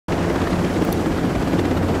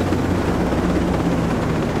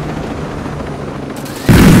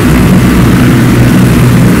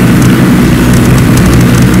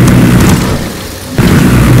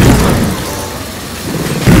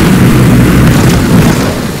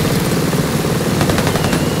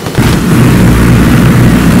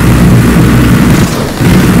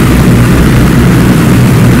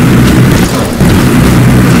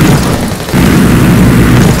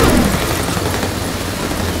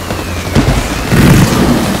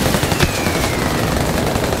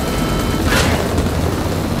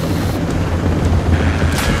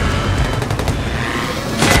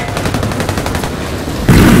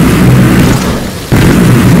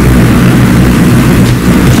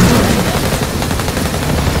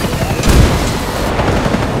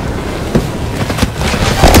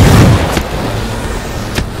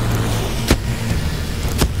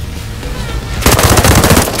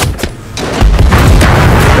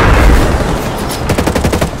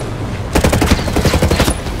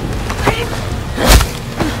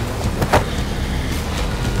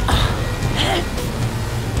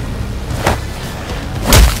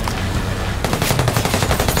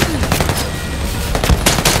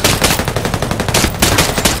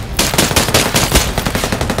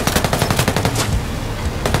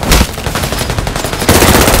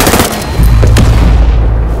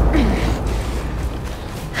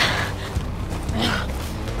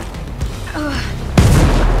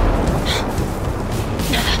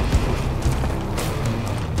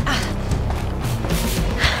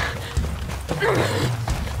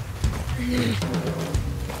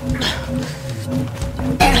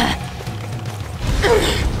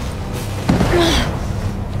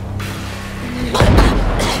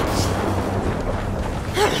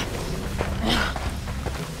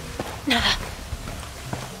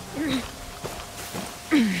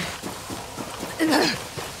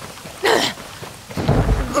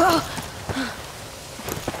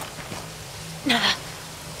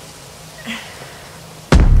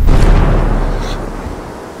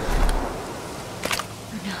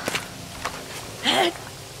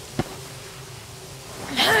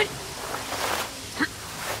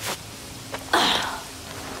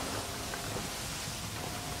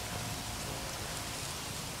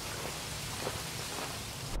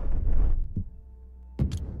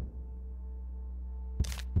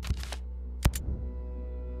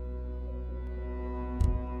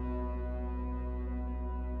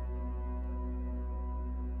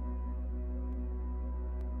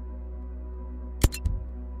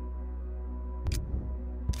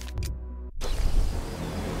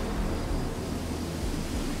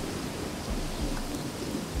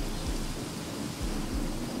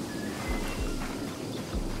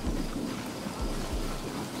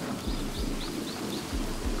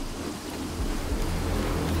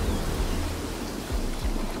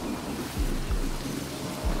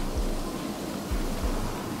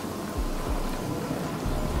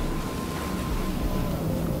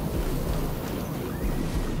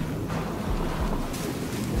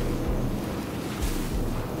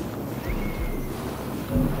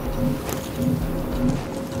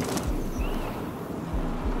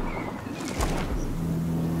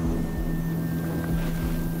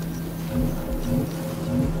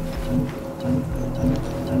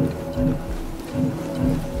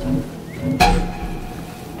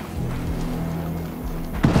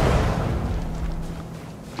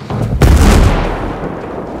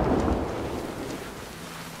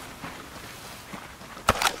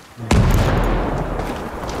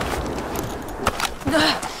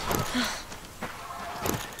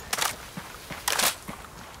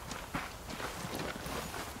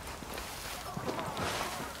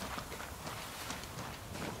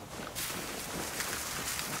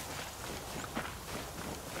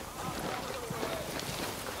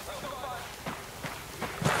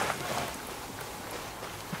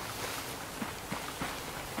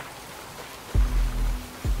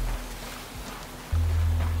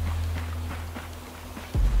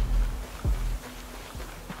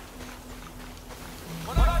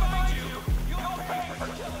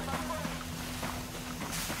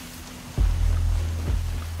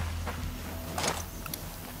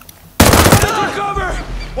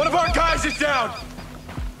One of our guys is down!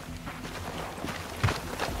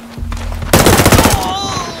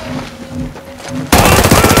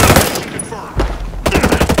 Confirmed.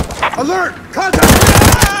 Alert! Contact!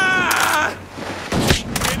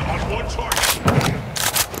 In on one target.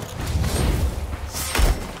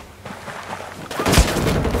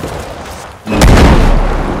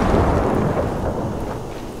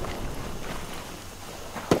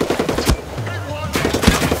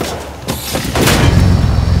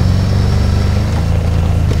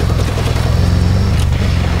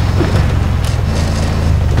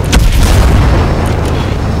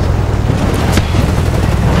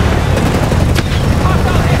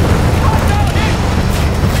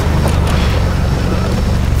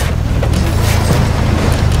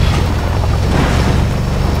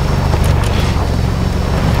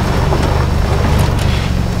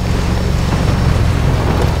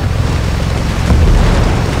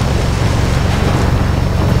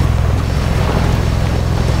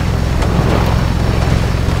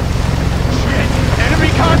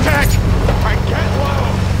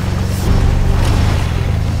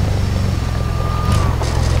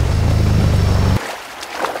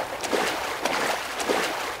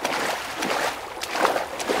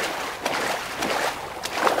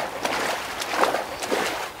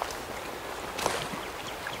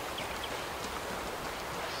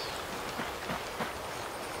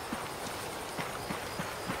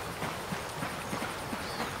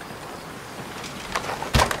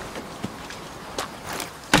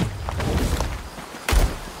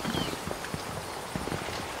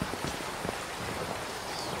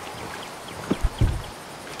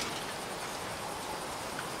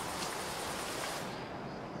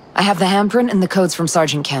 I have the handprint and the codes from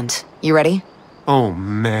Sergeant Kent. You ready? Oh,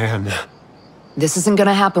 man. This isn't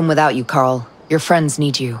gonna happen without you, Carl. Your friends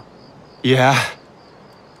need you. Yeah.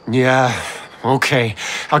 Okay.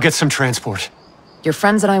 I'll get some transport. Your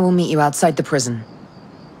friends and I will meet you outside the prison.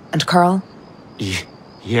 And Carl?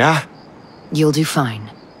 Yeah? You'll do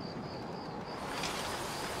fine.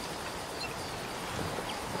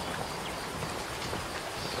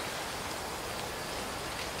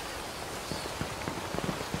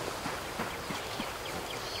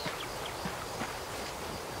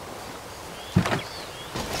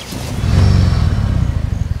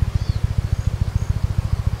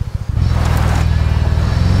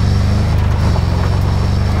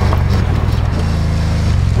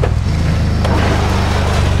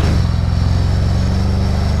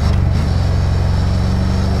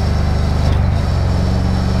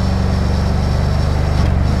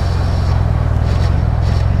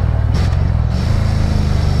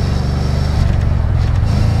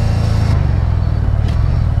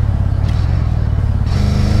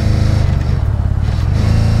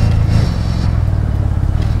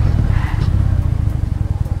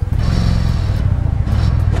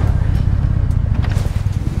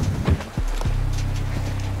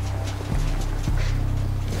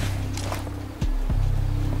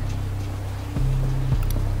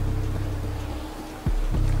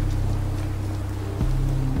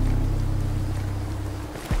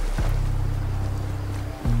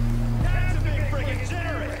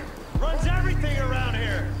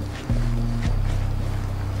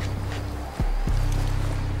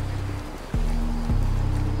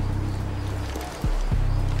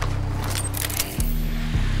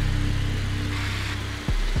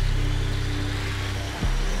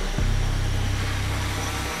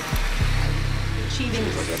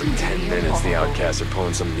 Every 10 minutes, the outcasts are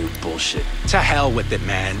pulling some new bullshit. To hell with it,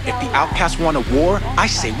 man. If the outcasts want a war, I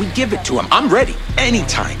say we give it to them. I'm ready.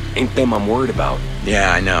 Anytime. Ain't them I'm worried about.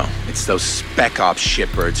 Yeah, I know. It's those Spec Ops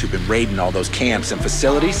shitbirds who've been raiding all those camps and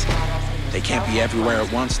facilities. They can't be everywhere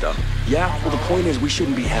at once, though. Yeah, well, the point is we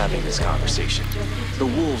shouldn't be having this conversation. The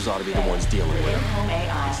wolves ought to be the ones dealing with it.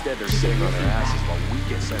 Instead, they're sitting on their asses while we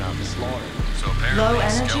get sent out to slaughter. So apparently, Low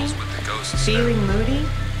energy? Skell's with the ghosts. Feeling moody?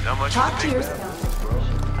 Not much Talk of a to big your man.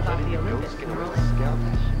 about the Olympus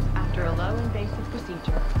enrollment. After a low invasive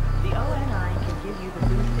procedure, the ONI can give you the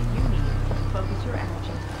boost that you need to focus your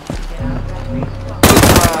energy and get out of that rage.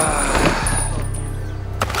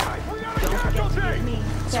 Don't forget to give me,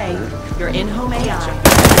 say, your in-home AI,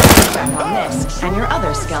 back on this and your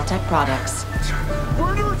other Skell Tech products. We're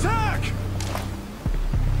under attack!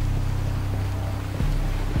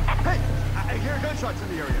 Hey, I hear gunshots in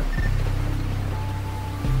the area.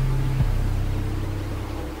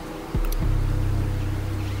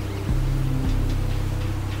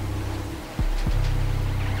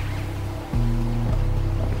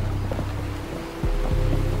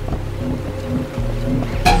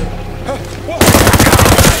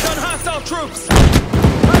 Troops!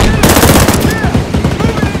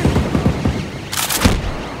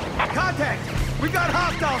 Contact! We got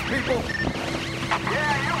hostiles, people!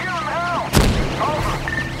 Yeah, you give them hell! Over!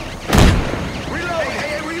 Reloading!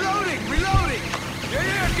 Hey, reloading! Reloading!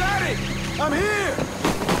 Yeah, got it! I'm here!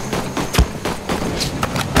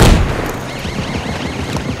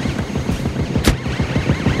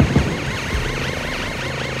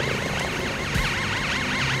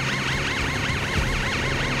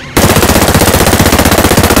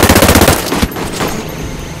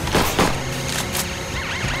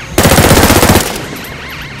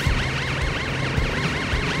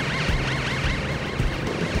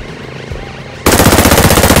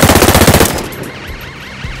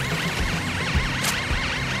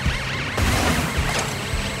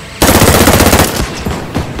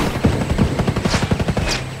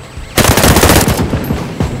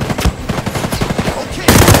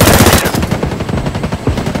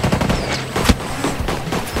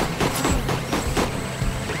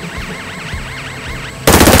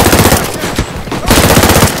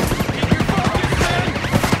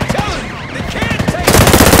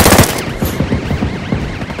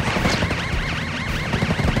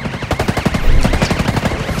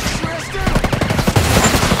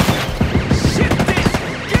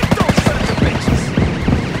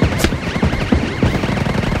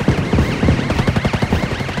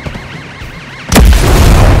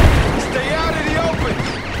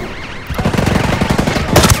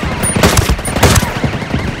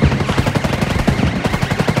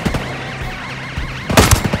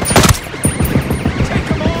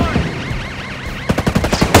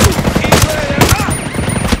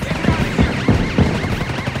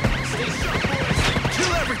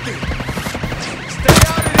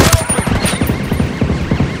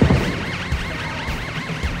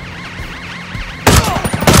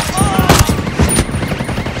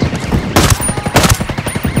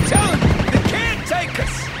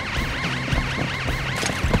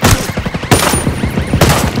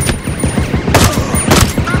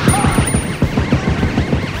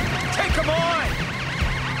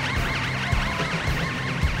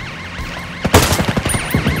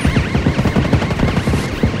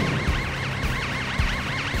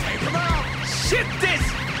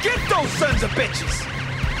 Sons of bitches!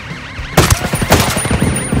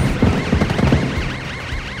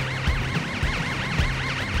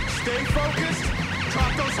 Stay focused.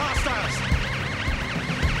 Drop those hostiles.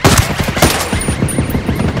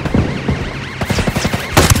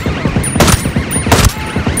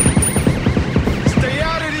 Stay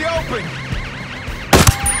out of the open!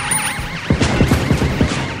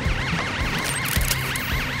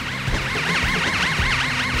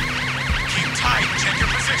 Keep tight. Check your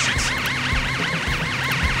positions.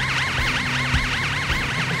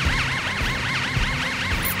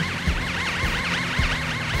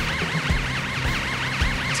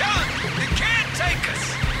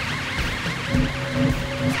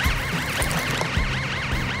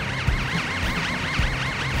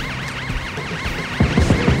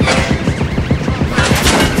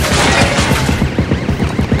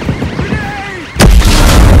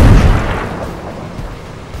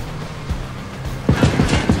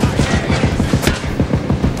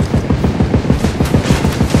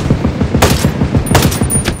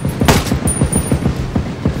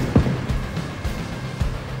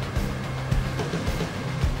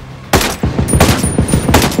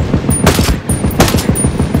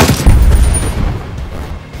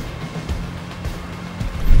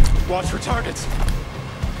 Watch for targets.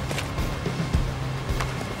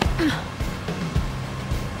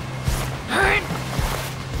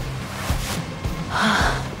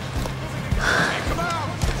 Come out!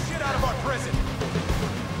 Get the shit out of our prison!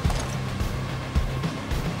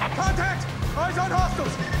 Contact! Eyes on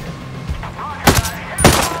hostiles!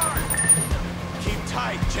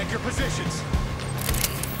 right, check your positions.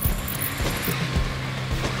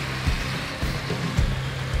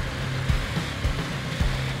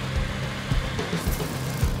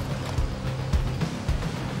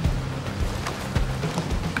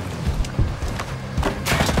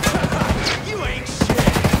 You ain't shit.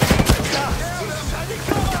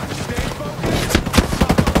 Stay focused.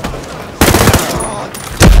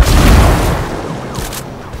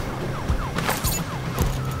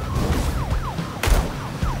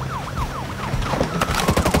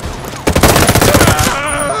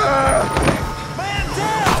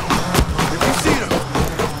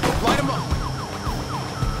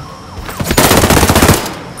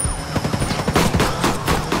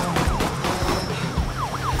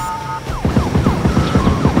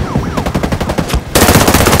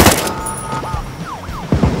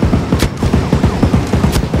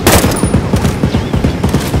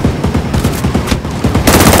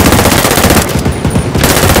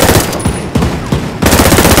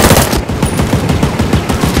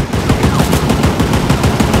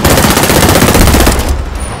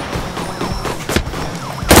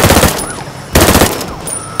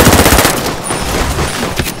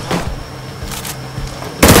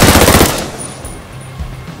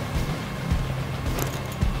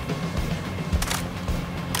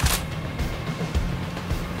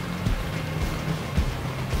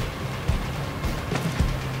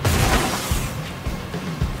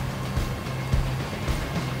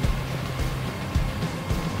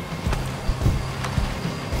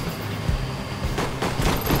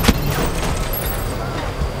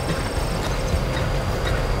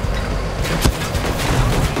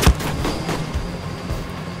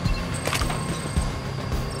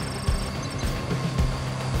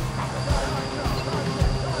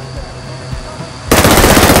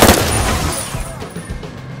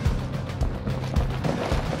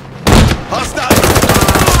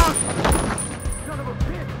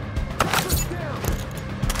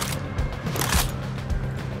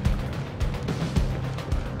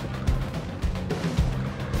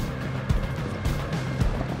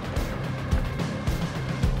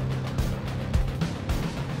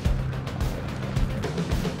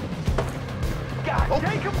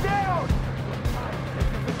 Take him down!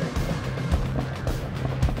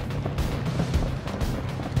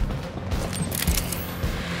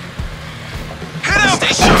 Head out!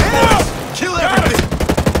 Stay sharp! Head out! Kill everything!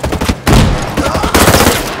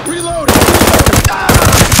 Reload!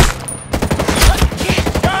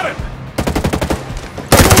 Got it!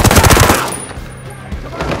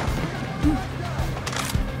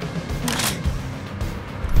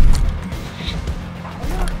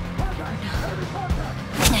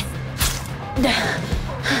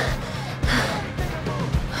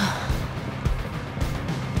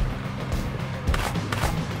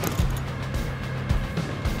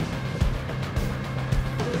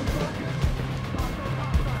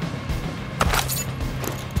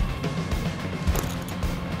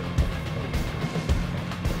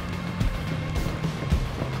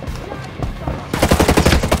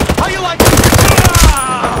 How you like it?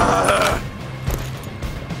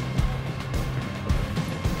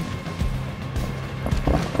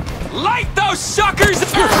 Light those suckers!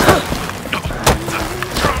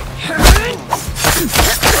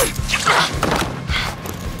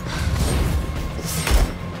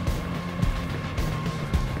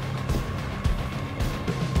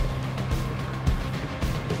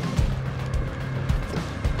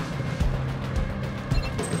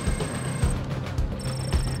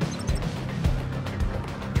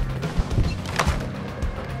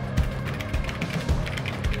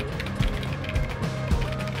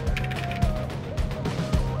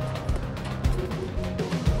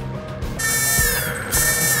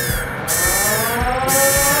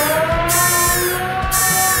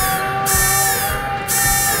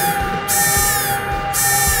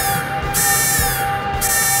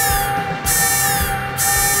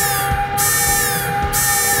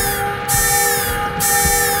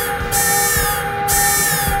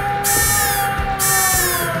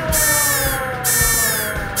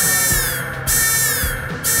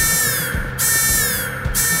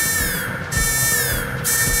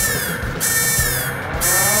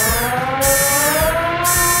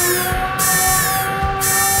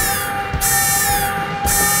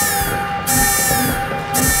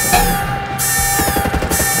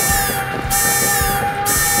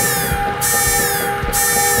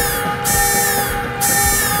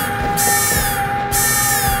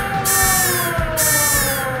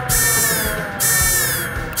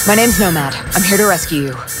 My name's Nomad. I'm here to rescue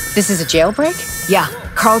you. This is a jailbreak? Yeah,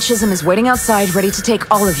 Carl Chisholm is waiting outside, ready to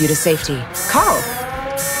take all of you to safety. Carl?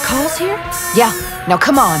 calls here? Yeah, now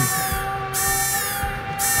come on.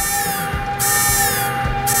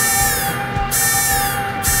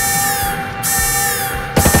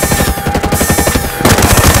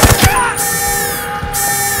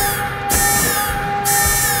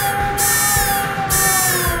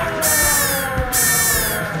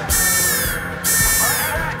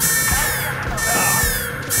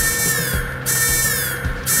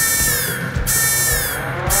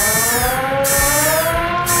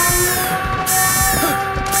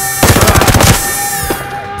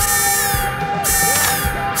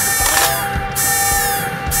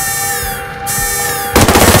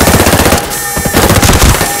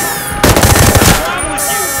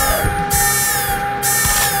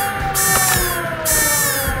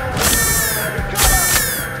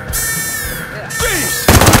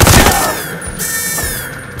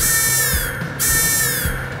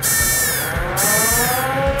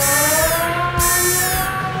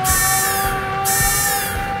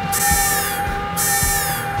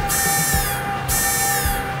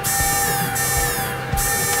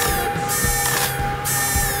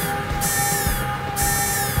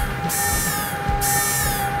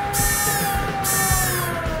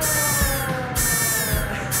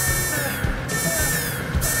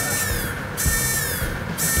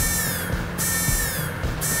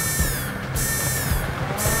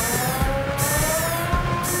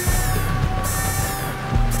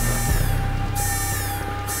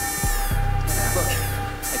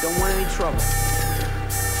 Trouble.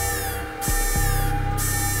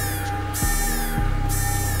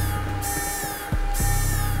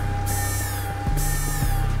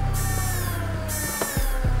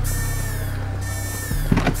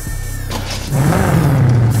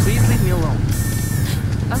 Please leave me alone.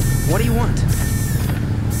 What do you want?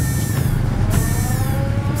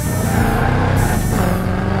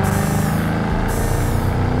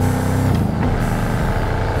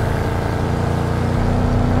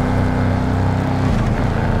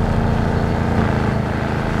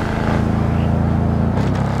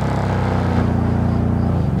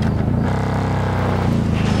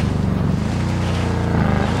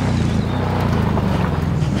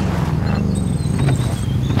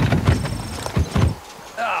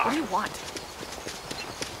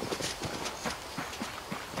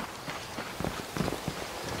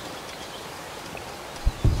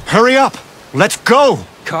 Hurry up! Let's go!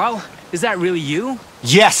 Carl, is that really you?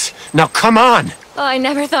 Yes! Now come on! Oh, I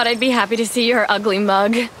never thought I'd be happy to see your ugly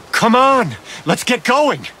mug. Come on! Let's get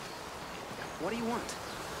going! What do you want?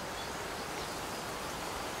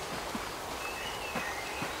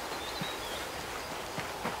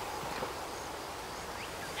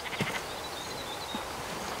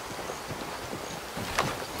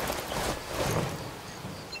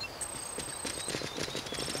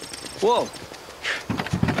 Whoa!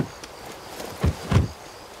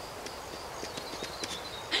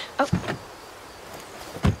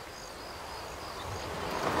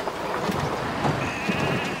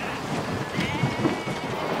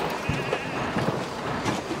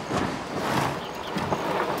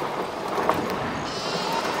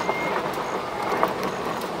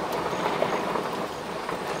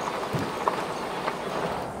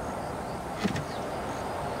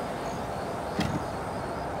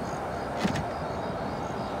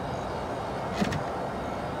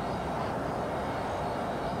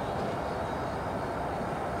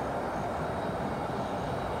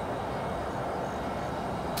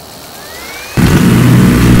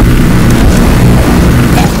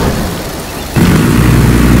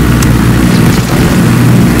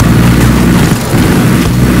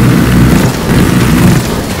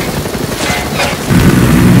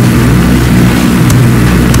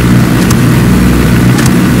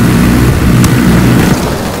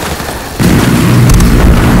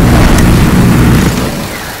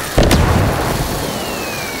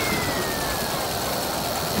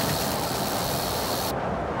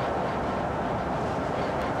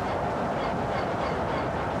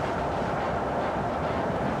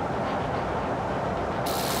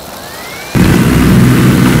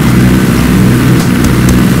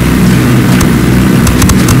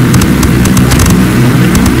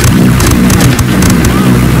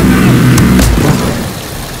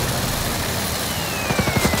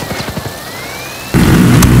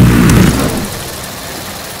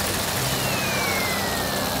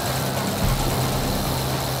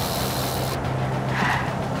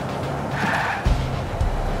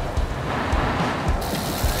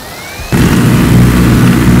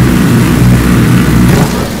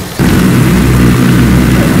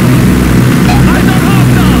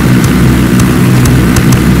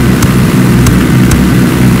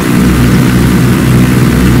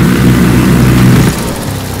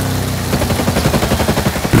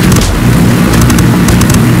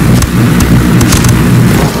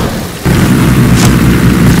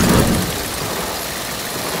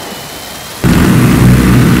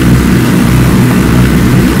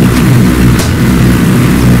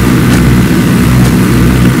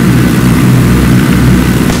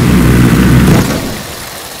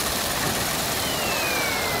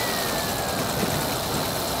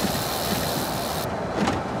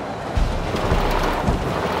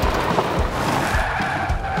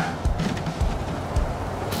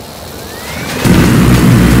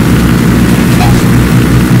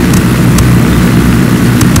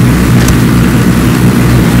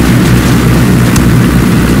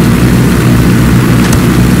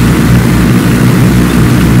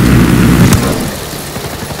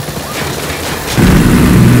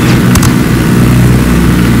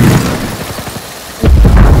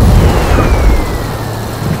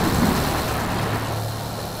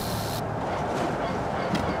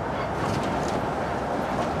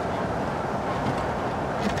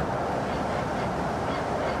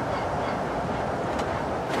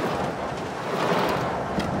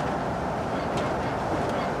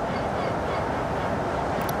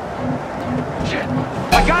 Attention!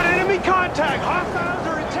 I got enemy contact! Hostiles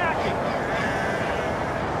are attacking!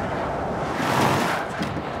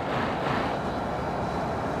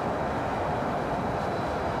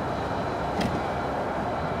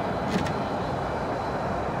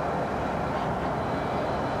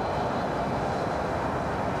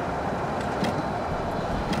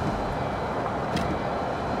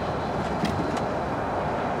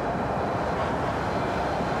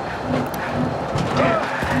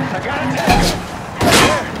 I got a tank!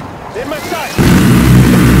 There! In my sight!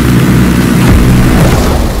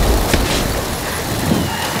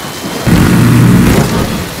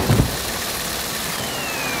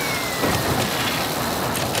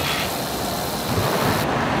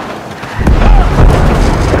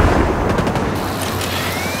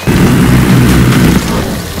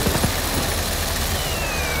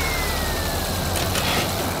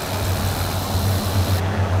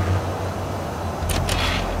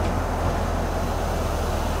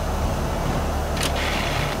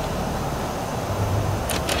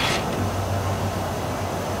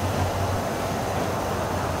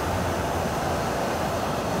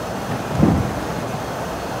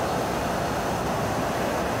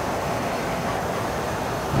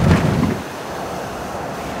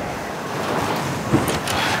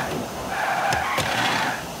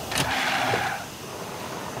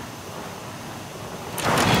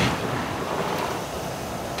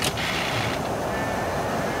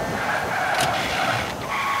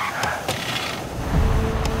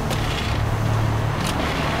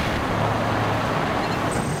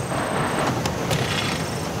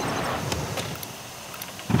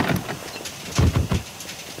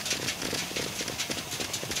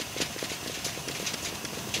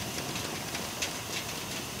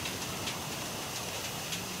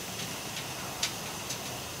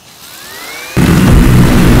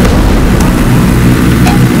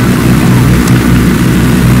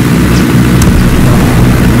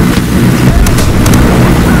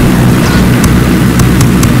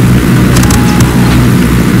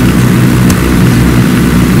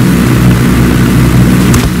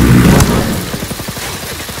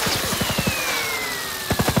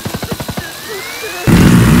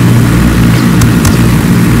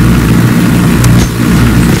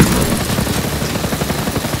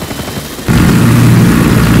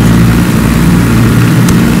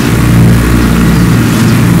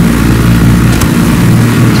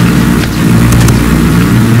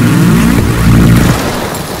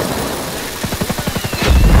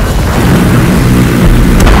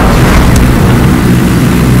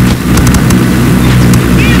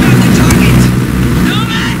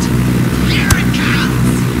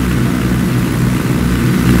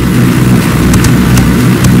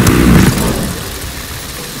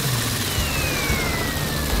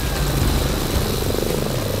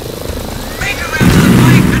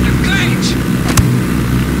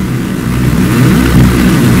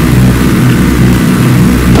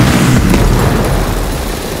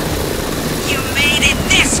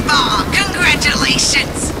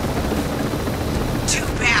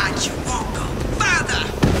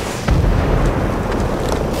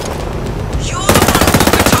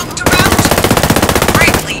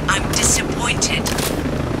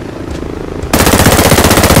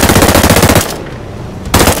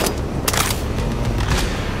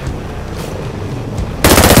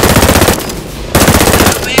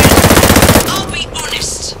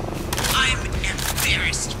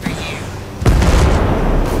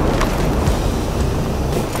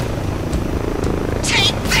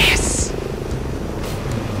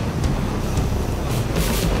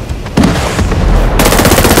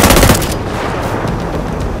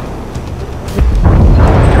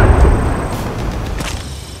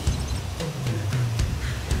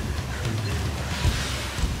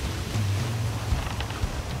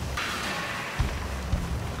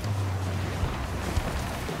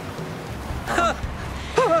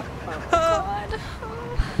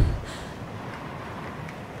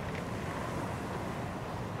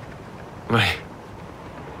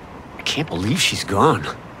 I can't believe she's gone.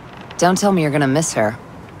 Don't tell me you're gonna miss her.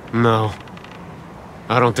 No.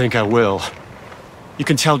 I don't think I will. You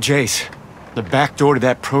can tell Jace. The back door to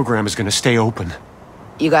that program is gonna stay open.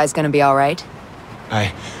 You guys gonna be alright?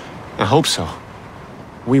 I hope so.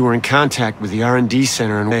 We were in contact with the R&D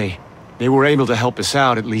center and they were able to help us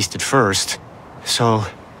out, at least at first. So,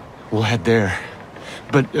 we'll head there.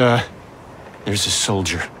 But, there's a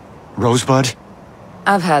soldier. Rosebud?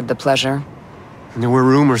 I've had the pleasure. There were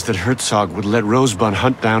rumors that Herzog would let Rosebud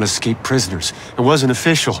hunt down escaped prisoners. It wasn't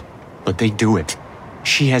official, but they do it.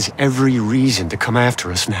 She has every reason to come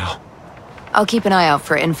after us now. I'll keep an eye out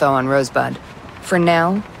for info on Rosebud. For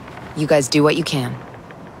now, You guys do what you can.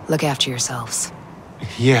 Look after yourselves.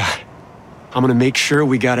 Yeah. I'm gonna make sure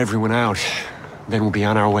we got everyone out. Then we'll be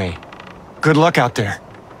on our way. Good luck out there.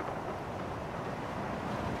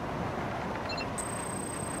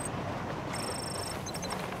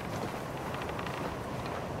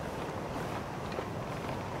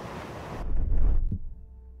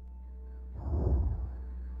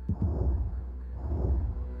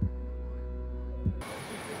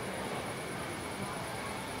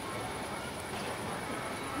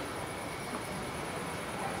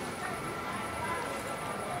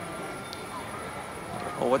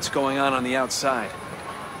 Well, what's going on the outside?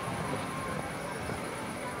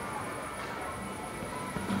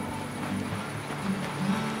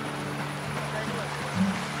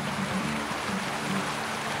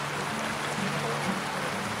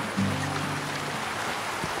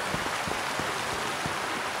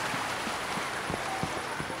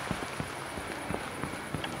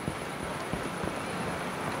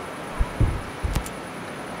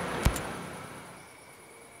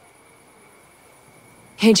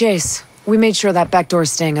 Hey, Jace. We made sure that back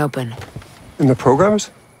door's staying open. And the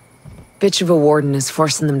programs? Bitch of a warden is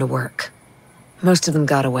forcing them to work. Most of them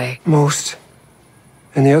got away. Most.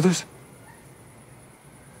 And the others?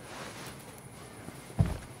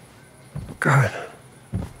 God.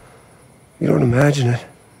 You don't imagine it.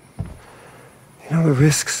 You know the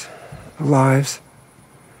risks, the lives.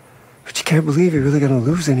 But you can't believe you're really gonna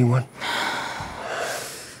lose anyone.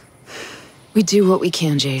 We do what we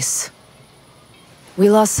can, Jace. We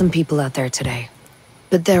lost some people out there today.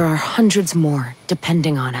 But there are hundreds more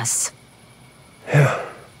depending on us. Yeah.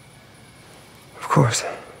 Of course.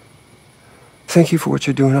 Thank you for what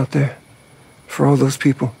you're doing out there. For all those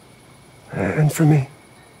people. And for me.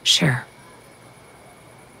 Sure.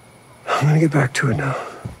 I'm gonna get back to it now.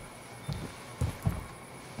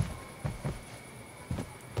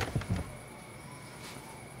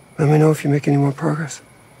 Let me know if you make any more progress.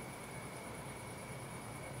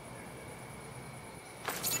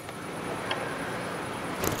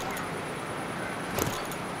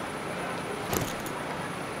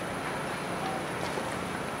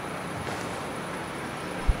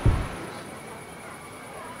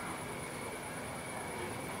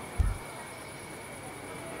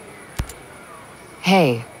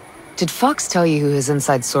 Hey, did Fox tell you who his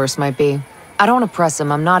inside source might be? I don't want to press him,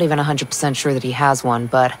 I'm not even 100% sure that he has one,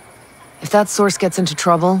 but if that source gets into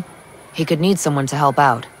trouble, he could need someone to help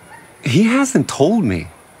out. He hasn't told me,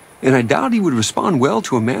 and I doubt he would respond well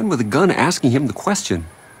to a man with a gun asking him the question.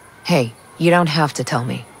 Hey, you don't have to tell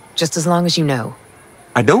me, just as long as you know.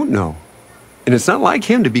 I don't know, and it's not like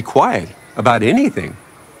him to be quiet about anything.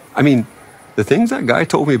 I mean, the things that guy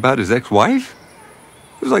told me about his ex-wife?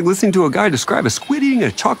 It was like listening to a guy describe a squid eating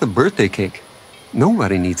a chocolate birthday cake.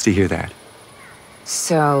 Nobody needs to hear that.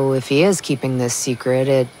 So, if he is keeping this secret,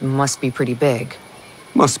 it must be pretty big.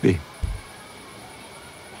 Must be.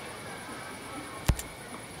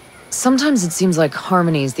 Sometimes it seems like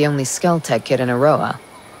Harmony's the only Skell Tech kid in Auroa.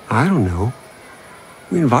 I don't know.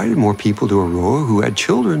 We invited more people to Auroa who had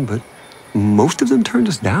children, but most of them turned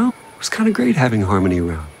us down. It was kind of great having Harmony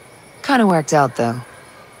around. Kinda worked out, though.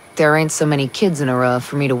 There ain't so many kids in Auroa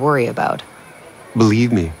for me to worry about.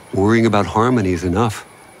 Believe me, worrying about Harmony is enough.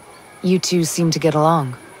 You two seem to get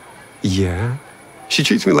along. Yeah? She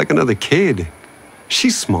treats me like another kid.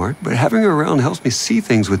 She's smart, but having her around helps me see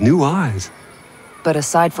things with new eyes. But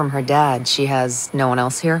aside from her dad, she has no one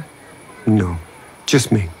else here? No,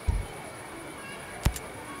 just me.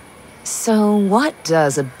 So what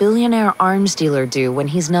does a billionaire arms dealer do when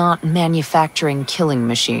he's not manufacturing killing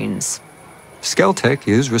machines? Skell Tech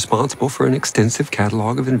is responsible for an extensive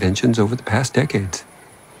catalog of inventions over the past decades.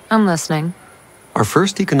 I'm listening. Our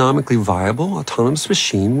first economically viable autonomous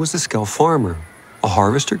machine was the Skell Farmer, a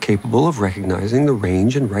harvester capable of recognizing the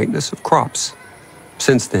range and ripeness of crops.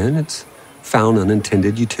 Since then, it's found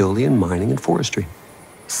unintended utility in mining and forestry.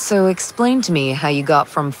 So explain to me how you got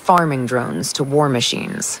from farming drones to war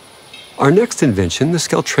machines. Our next invention, the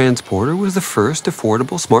Skell Transporter, was the first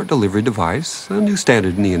affordable smart delivery device, a new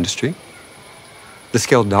standard in the industry. The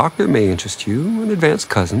Skell Doctor may interest you, an advanced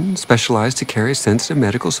cousin specialized to carry sensitive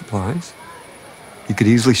medical supplies. You could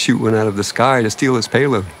easily shoot one out of the sky to steal its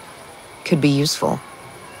payload. Could be useful.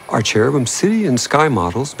 Our Cherubim City and Sky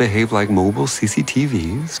models behave like mobile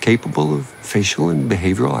CCTVs, capable of facial and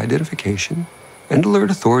behavioral identification, and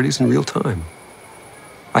alert authorities in real time.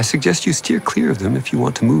 I suggest you steer clear of them if you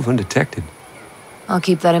want to move undetected. I'll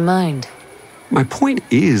keep that in mind. My point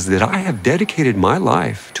is that I have dedicated my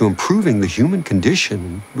life to improving the human condition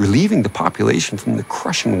and relieving the population from the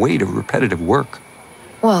crushing weight of repetitive work.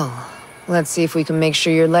 Well, let's see if we can make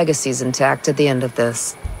sure your legacy's intact at the end of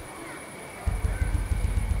this.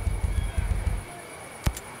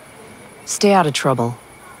 Stay out of trouble.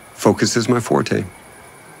 Focus is my forte.